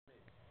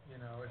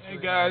Hey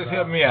guys,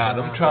 help me out.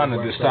 I'm trying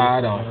to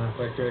decide on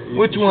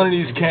which one of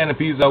these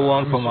canopies I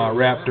want for my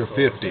Raptor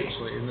 50.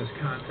 In this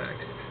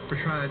context,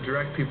 we're trying to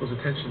direct people's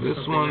attention to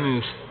This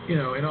one is,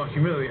 in all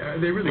humility,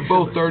 they really they're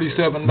both $37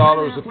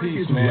 a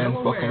piece, man.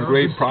 Fucking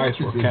great price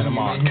for a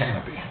canopy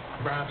canopy.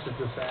 Perhaps it's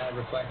a sad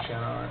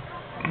reflection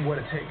on what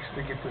it takes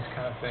to get this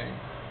kind of thing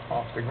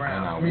off the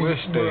ground. And I wish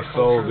they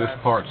sold this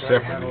part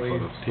separately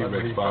for the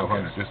T-Rex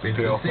 500, just the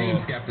tail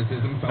fin.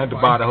 I had to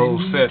buy the whole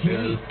set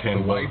there,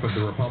 $10. The wife of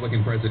the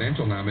Republican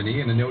presidential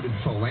nominee and a noted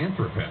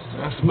philanthropist.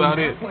 That's about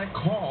it.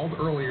 Called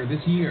earlier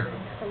this year.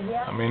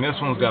 I mean, this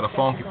one's got a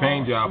funky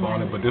paint job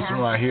on it, but this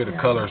one right here, the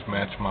colors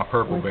match my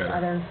purple better.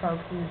 Other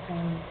folks in the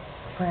same,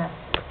 perhaps,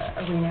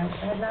 arena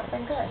has not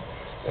been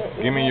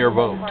good. Give me your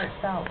vote.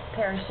 Heartfelt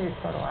parachute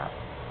photo op.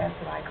 That's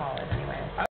what I call it, anyway.